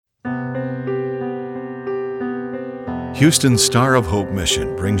Houston's Star of Hope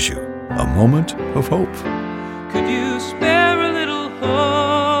mission brings you a moment of hope. Could you spare a little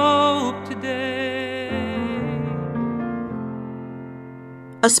hope today?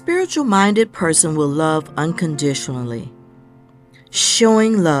 A spiritual-minded person will love unconditionally,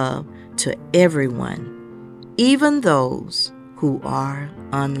 showing love to everyone, even those who are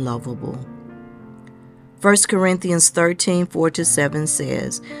unlovable. 1 Corinthians 13:4-7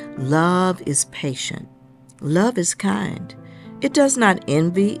 says, "Love is patient. Love is kind. It does not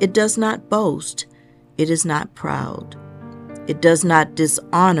envy. It does not boast. It is not proud. It does not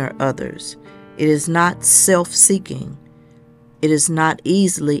dishonor others. It is not self-seeking. It is not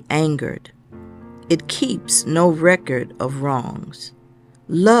easily angered. It keeps no record of wrongs.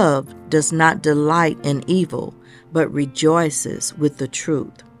 Love does not delight in evil, but rejoices with the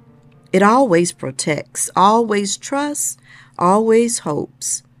truth. It always protects, always trusts, always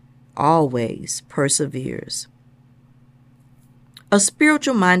hopes, always perseveres." A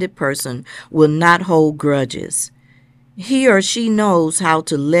spiritual-minded person will not hold grudges. He or she knows how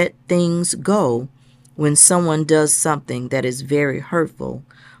to let things go when someone does something that is very hurtful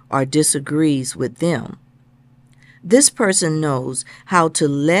or disagrees with them. This person knows how to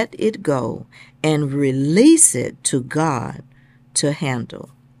let it go and release it to God to handle.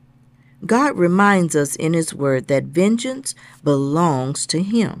 God reminds us in His Word that vengeance belongs to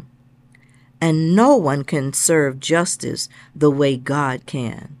Him, and no one can serve justice the way God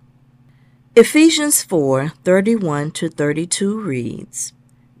can. Ephesians 4:31-32 reads,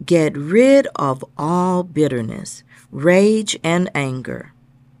 "Get rid of all bitterness, rage and anger,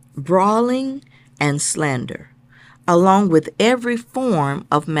 brawling and slander, along with every form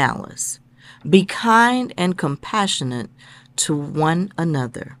of malice. Be kind and compassionate to one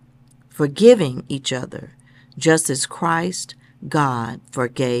another, forgiving each other, just as Christ, God,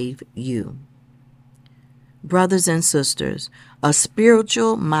 forgave you." Brothers and sisters, a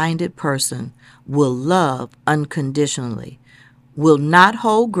spiritual-minded person will love unconditionally, will not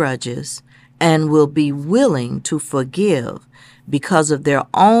hold grudges, and will be willing to forgive because of their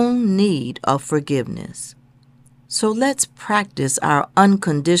own need of forgiveness. So let's practice our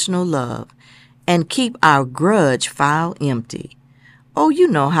unconditional love and keep our grudge file empty. Oh, you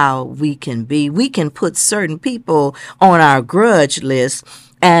know how we can be. We can put certain people on our grudge list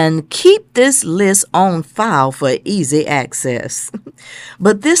and keep this list on file for easy access.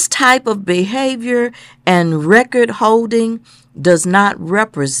 But this type of behavior and record holding does not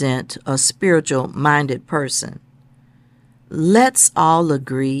represent a spiritual-minded person. Let's all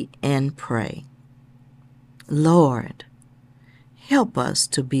agree and pray. Lord, help us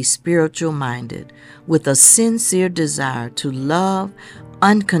to be spiritual-minded with a sincere desire to love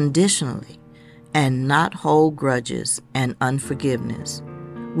unconditionally and not hold grudges and unforgiveness.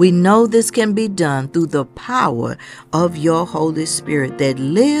 We know this can be done through the power of your Holy Spirit that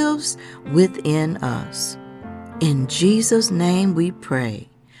lives within us. In Jesus' name we pray.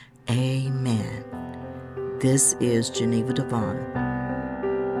 Amen. This is Geneva DeVaughn.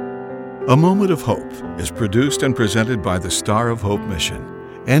 A Moment of Hope is produced and presented by the Star of Hope mission,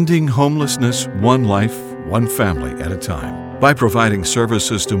 ending homelessness one life, one family at a time, by providing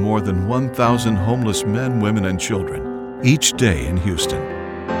services to more than 1,000 homeless men, women, and children each day in Houston.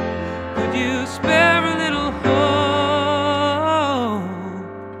 Could you spare a little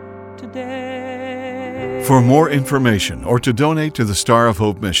hope today? For more information or to donate to the Star of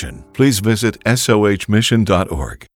Hope mission, please visit sohmission.org.